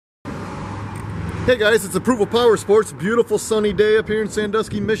Hey guys, it's Approval Power Sports. Beautiful sunny day up here in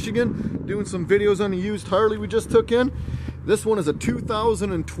Sandusky, Michigan. Doing some videos on the used Harley we just took in. This one is a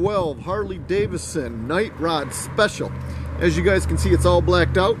 2012 Harley Davidson Night Rod Special. As you guys can see, it's all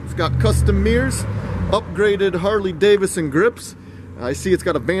blacked out. It's got custom mirrors, upgraded Harley Davidson grips. I see it's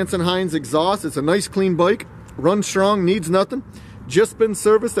got a Vance & Hines exhaust. It's a nice clean bike. Runs strong, needs nothing. Just been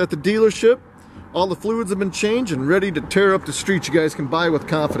serviced at the dealership. All the fluids have been changed and ready to tear up the streets. You guys can buy with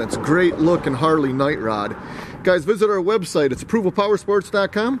confidence. Great looking Harley Night Rod. Guys, visit our website. It's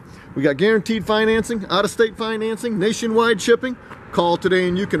approvalpowersports.com. We got guaranteed financing, out-of-state financing, nationwide shipping. Call today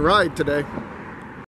and you can ride today.